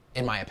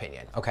 in my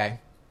opinion, okay?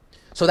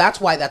 So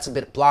that's why that's a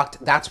bit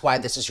blocked. That's why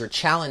this is your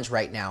challenge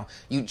right now.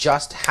 You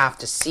just have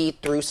to see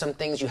through some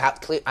things.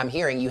 I'm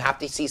hearing you have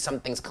to see some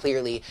things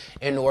clearly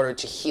in order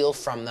to heal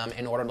from them,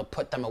 in order to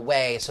put them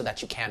away so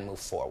that you can move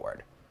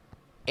forward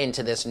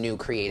into this new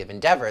creative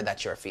endeavor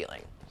that you're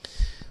feeling.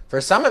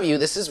 For some of you,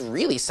 this is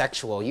really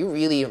sexual. You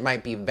really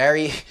might be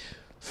very,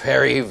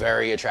 very,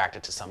 very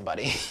attracted to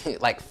somebody,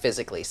 like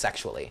physically,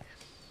 sexually,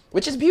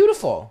 which is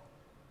beautiful.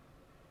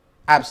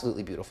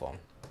 Absolutely beautiful.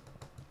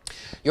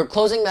 Your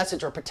closing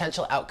message or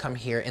potential outcome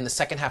here in the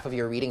second half of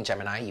your reading,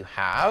 Gemini, you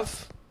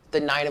have the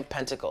Nine of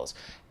Pentacles.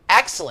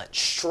 Excellent,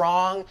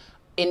 strong,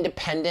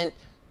 independent,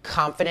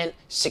 confident,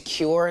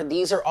 secure.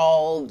 These are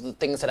all the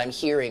things that I'm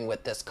hearing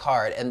with this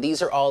card. And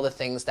these are all the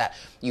things that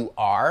you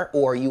are,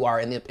 or you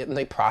are in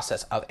the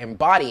process of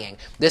embodying.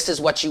 This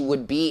is what you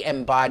would be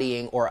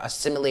embodying or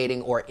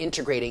assimilating or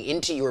integrating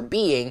into your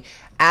being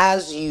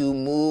as you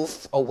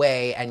move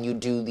away and you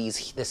do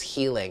this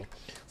healing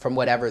from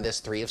whatever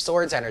this Three of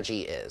Swords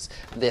energy is.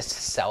 This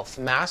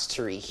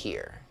self-mastery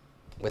here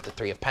with the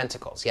Three of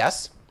Pentacles,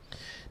 yes?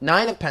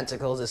 Nine of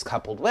Pentacles is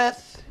coupled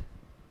with,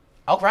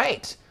 all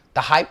right,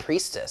 the High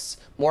Priestess.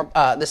 More,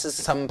 this is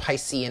some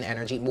Piscean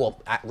energy. Well,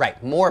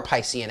 right, more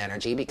Piscean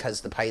energy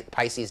because the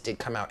Pisces did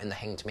come out in the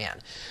Hanged Man.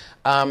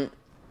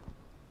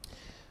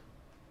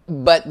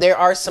 But there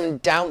are some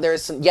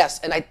yes,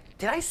 and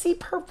did I see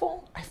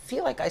purple? I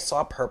feel like I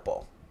saw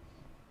purple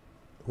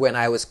when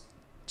I was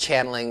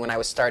channeling, when I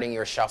was starting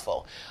your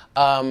shuffle.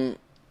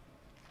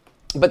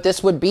 But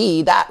this would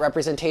be that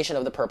representation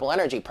of the purple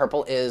energy.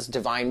 Purple is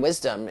divine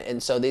wisdom.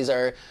 And so these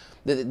are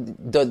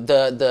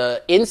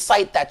the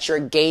insight that you're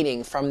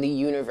gaining from the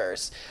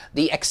universe,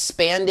 the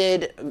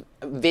expanded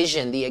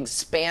vision, the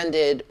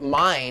expanded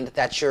mind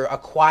that you're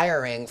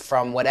acquiring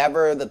from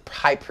whatever the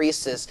High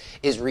Priestess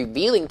is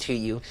revealing to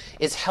you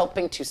is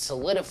helping to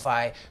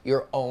solidify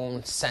your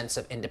own sense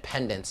of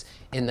independence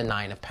in the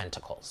Nine of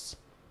Pentacles.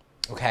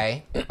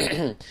 Okay?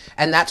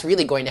 And that's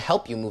really going to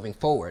help you moving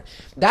forward.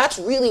 That's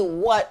really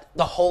what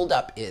the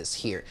holdup is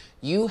here.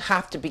 You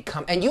have to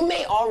become, and you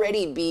may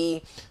already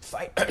be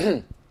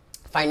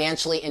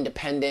financially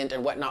independent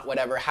and whatnot,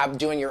 whatever,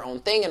 doing your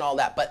own thing and all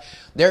that, but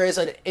there is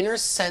an inner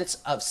sense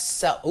of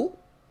self. Ooh,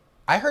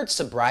 I heard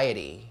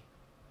sobriety.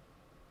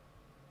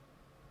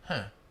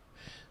 Huh.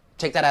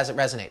 Take that as it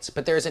resonates.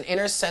 But there's an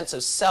inner sense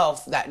of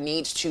self that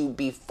needs to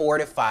be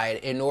fortified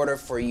in order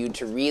for you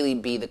to really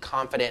be the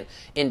confident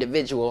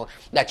individual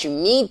that you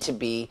need to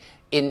be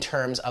in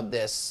terms of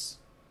this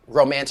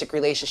romantic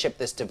relationship,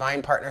 this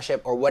divine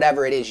partnership, or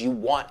whatever it is you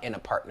want in a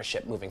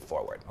partnership moving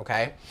forward,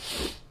 okay?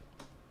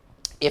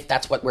 If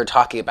that's what we're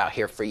talking about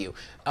here for you.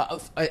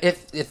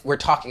 If we're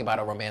talking about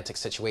a romantic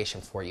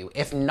situation for you.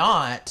 If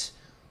not,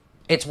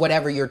 it's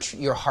whatever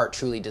your heart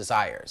truly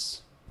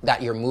desires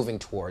that you're moving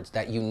towards,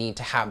 that you need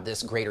to have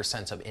this greater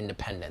sense of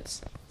independence.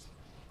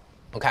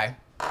 Okay?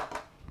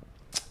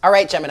 All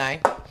right, Gemini.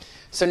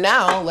 So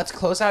now let's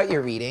close out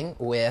your reading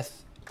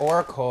with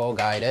Oracle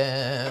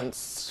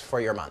guidance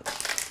for your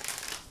month.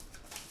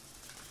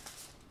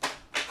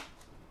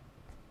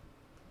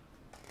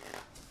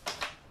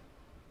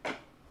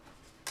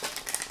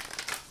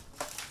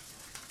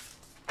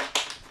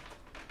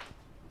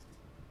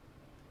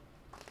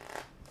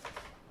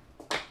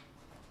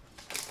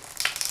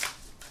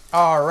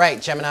 All right,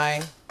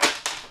 Gemini.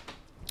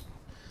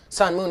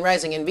 Sun, Moon,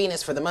 Rising, and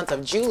Venus for the month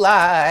of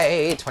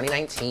July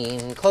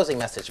 2019. Closing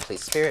message,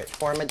 please, Spirit,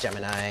 for my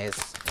Geminis.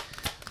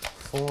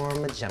 For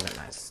my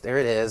Geminis. There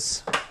it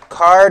is.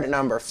 Card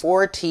number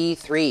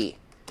 43.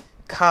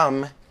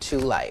 Come to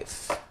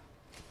life.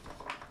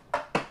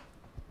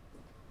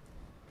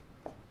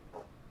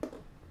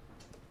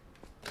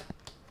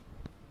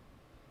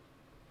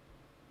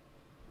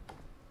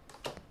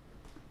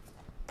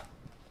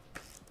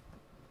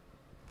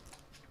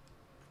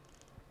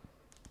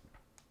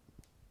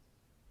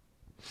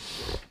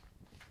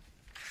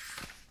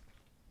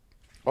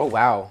 Oh,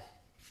 wow.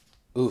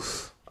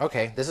 Oof.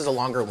 Okay, this is a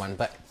longer one,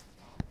 but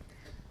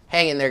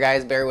hang in there,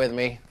 guys. Bear with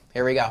me.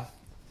 Here we go.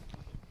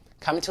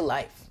 Come to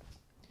life.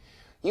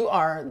 You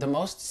are the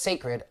most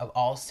sacred of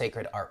all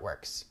sacred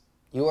artworks.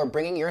 You are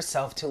bringing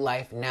yourself to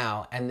life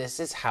now, and this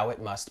is how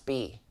it must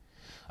be.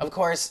 Of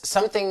course,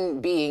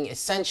 something being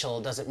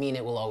essential doesn't mean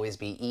it will always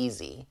be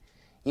easy.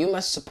 You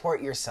must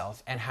support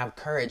yourself and have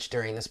courage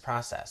during this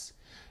process.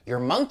 Your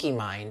monkey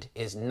mind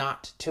is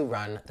not to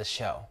run the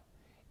show.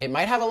 It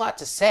might have a lot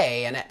to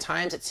say, and at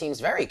times it seems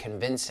very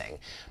convincing,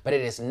 but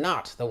it is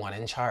not the one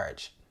in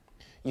charge.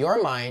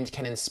 Your mind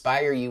can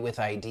inspire you with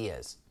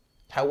ideas.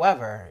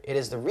 However, it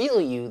is the real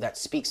you that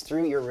speaks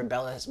through your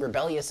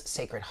rebellious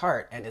sacred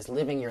heart and is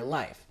living your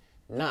life,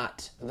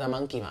 not the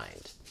monkey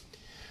mind.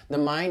 The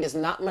mind is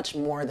not much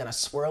more than a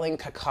swirling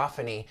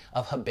cacophony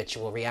of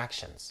habitual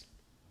reactions.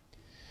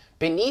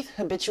 Beneath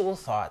habitual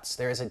thoughts,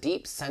 there is a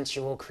deep,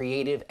 sensual,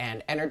 creative,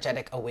 and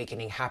energetic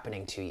awakening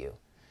happening to you.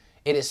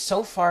 It is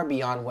so far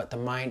beyond what the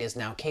mind is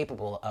now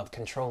capable of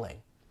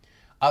controlling.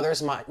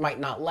 Others might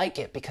not like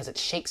it because it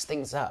shakes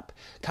things up.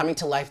 Coming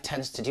to life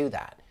tends to do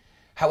that.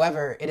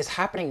 However, it is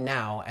happening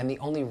now, and the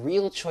only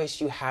real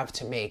choice you have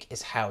to make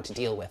is how to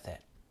deal with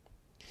it.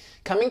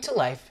 Coming to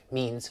life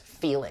means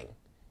feeling.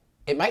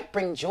 It might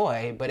bring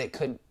joy, but it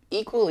could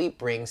equally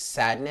bring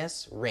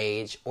sadness,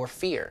 rage, or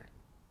fear.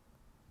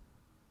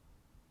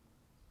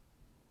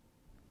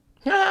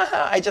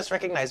 I just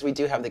recognized we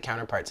do have the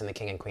counterparts in the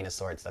King and Queen of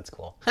Swords. That's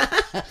cool.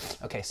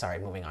 Okay, sorry,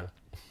 moving on.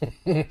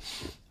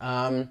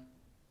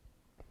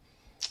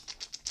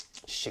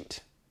 Shoot.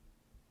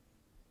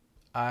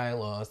 I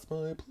lost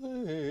my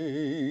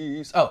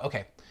place. Oh,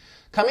 okay.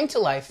 Coming to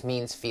life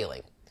means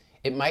feeling.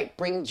 It might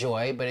bring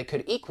joy, but it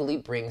could equally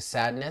bring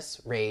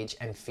sadness, rage,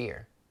 and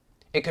fear.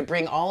 It could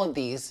bring all of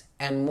these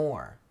and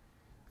more.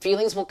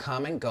 Feelings will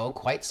come and go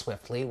quite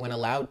swiftly when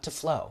allowed to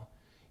flow.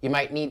 You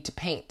might need to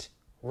paint,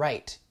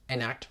 write,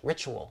 enact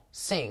ritual,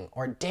 sing,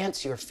 or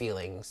dance your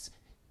feelings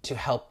to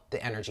help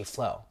the energy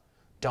flow.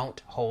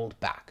 Don't hold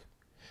back.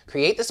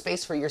 Create the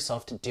space for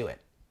yourself to do it.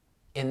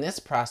 In this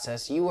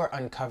process, you are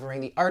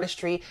uncovering the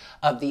artistry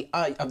of the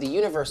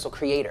universal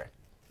creator.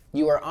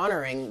 You are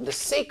honoring the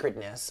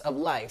sacredness of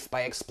life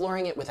by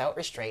exploring it without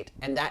restraint,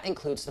 and that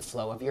includes the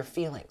flow of your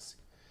feelings.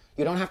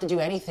 You don't have to do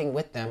anything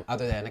with them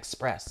other than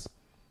express.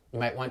 You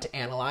might want to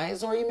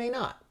analyze, or you may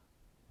not.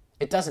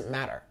 It doesn't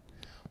matter.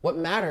 What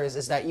matters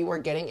is that you are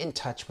getting in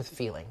touch with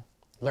feeling.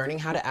 Learning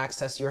how to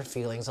access your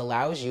feelings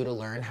allows you to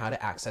learn how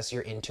to access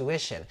your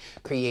intuition,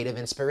 creative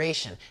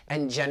inspiration,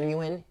 and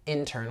genuine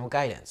internal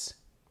guidance.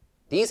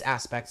 These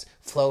aspects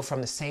flow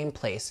from the same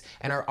place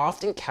and are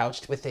often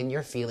couched within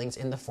your feelings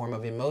in the form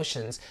of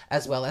emotions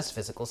as well as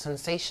physical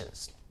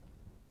sensations.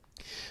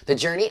 The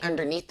journey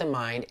underneath the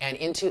mind and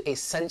into a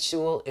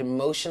sensual,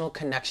 emotional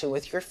connection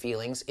with your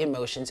feelings,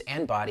 emotions,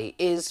 and body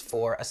is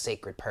for a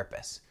sacred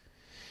purpose.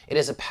 It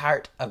is a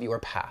part of your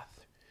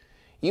path.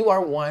 You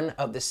are one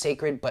of the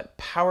sacred but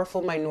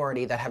powerful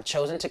minority that have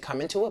chosen to come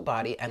into a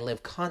body and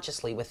live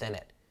consciously within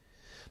it.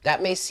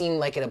 That may seem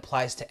like it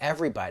applies to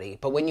everybody,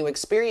 but when you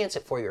experience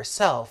it for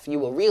yourself, you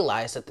will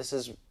realize that this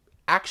is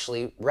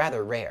actually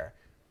rather rare.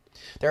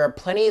 There are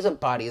plenty of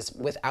bodies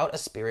without a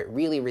spirit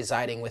really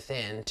residing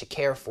within to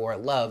care for,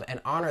 love,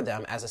 and honor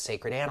them as a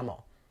sacred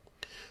animal.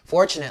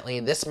 Fortunately,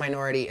 this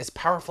minority is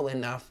powerful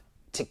enough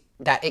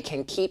that it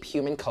can keep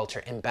human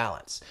culture in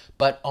balance,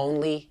 but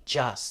only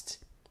just.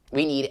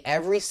 We need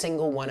every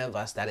single one of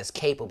us that is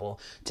capable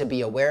to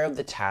be aware of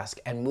the task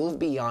and move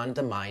beyond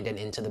the mind and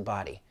into the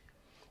body.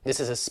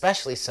 This is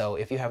especially so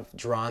if you have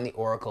drawn the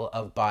oracle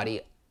of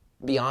body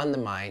beyond the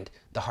mind,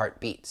 the heart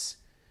beats.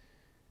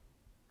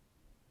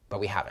 But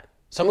we haven't.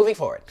 So moving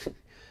forward,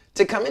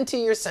 to come into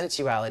your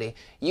sensuality,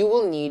 you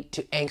will need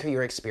to anchor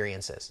your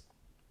experiences.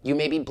 You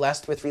may be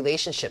blessed with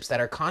relationships that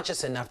are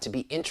conscious enough to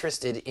be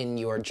interested in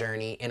your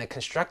journey in a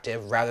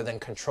constructive rather than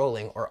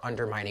controlling or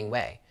undermining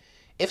way.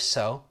 If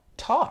so,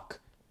 talk,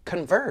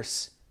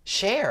 converse,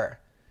 share.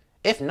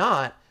 If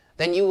not,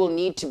 then you will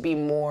need to be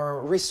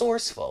more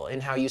resourceful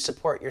in how you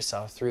support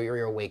yourself through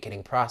your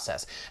awakening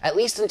process, at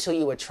least until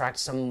you attract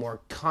some more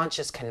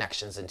conscious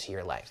connections into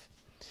your life.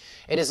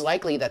 It is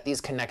likely that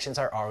these connections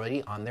are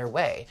already on their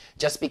way,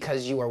 just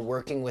because you are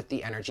working with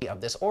the energy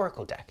of this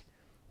oracle deck.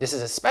 This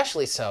is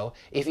especially so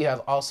if you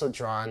have also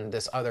drawn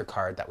this other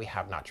card that we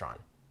have not drawn.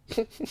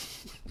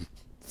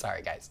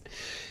 Sorry, guys.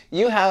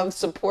 You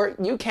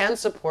can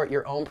support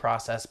your own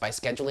process by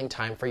scheduling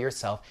time for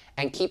yourself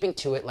and keeping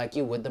to it like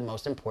you would the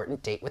most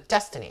important date with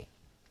destiny.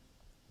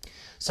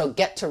 So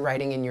get to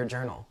writing in your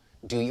journal.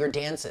 Do your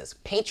dances,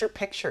 paint your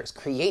pictures,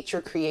 create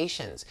your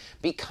creations.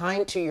 Be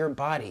kind to your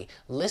body,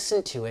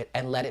 listen to it,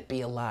 and let it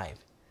be alive.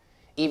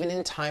 Even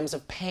in times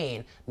of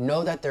pain,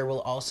 know that there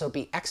will also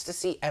be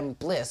ecstasy and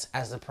bliss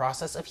as the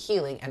process of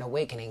healing and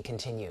awakening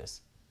continues.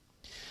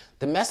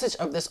 The message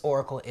of this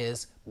oracle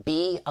is,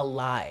 be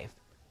alive.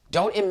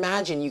 Don't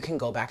imagine you can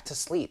go back to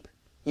sleep.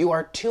 You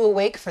are too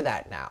awake for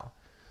that now.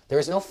 There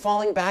is no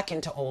falling back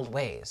into old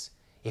ways.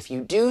 If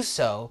you do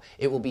so,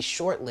 it will be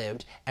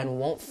short-lived and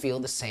won't feel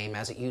the same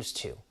as it used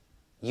to.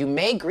 You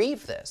may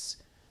grieve this.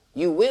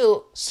 You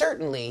will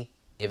certainly,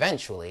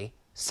 eventually,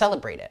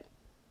 celebrate it.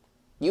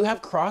 You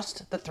have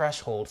crossed the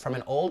threshold from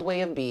an old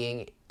way of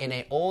being in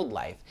an old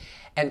life,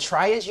 and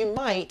try as you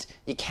might,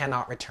 you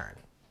cannot return.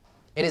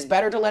 It is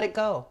better to let it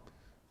go.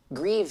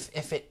 Grieve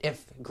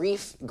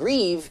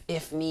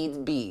if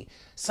need be,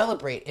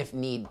 celebrate if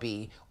need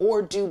be,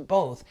 or do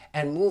both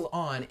and move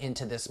on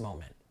into this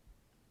moment.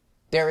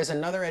 There is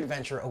another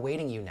adventure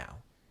awaiting you now.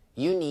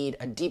 You need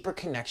a deeper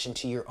connection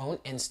to your own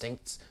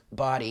instincts,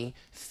 body,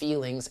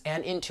 feelings,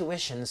 and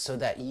intuition so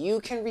that you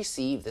can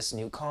receive this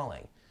new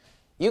calling.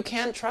 You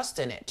can trust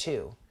in it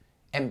too.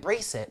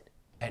 Embrace it,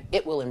 and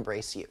it will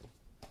embrace you.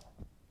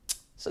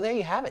 So there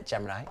you have it,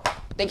 Gemini.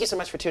 Thank you so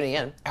much for tuning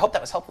in. I hope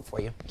that was helpful for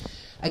you.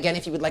 Again,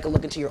 if you would like a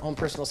look into your own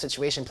personal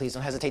situation, please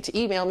don't hesitate to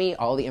email me.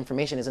 All the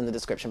information is in the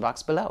description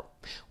box below.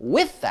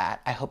 With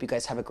that, I hope you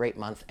guys have a great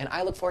month, and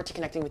I look forward to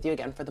connecting with you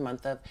again for the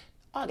month of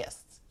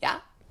August. Yeah?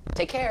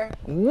 Take care.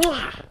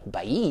 Mwah!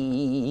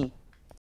 Bye.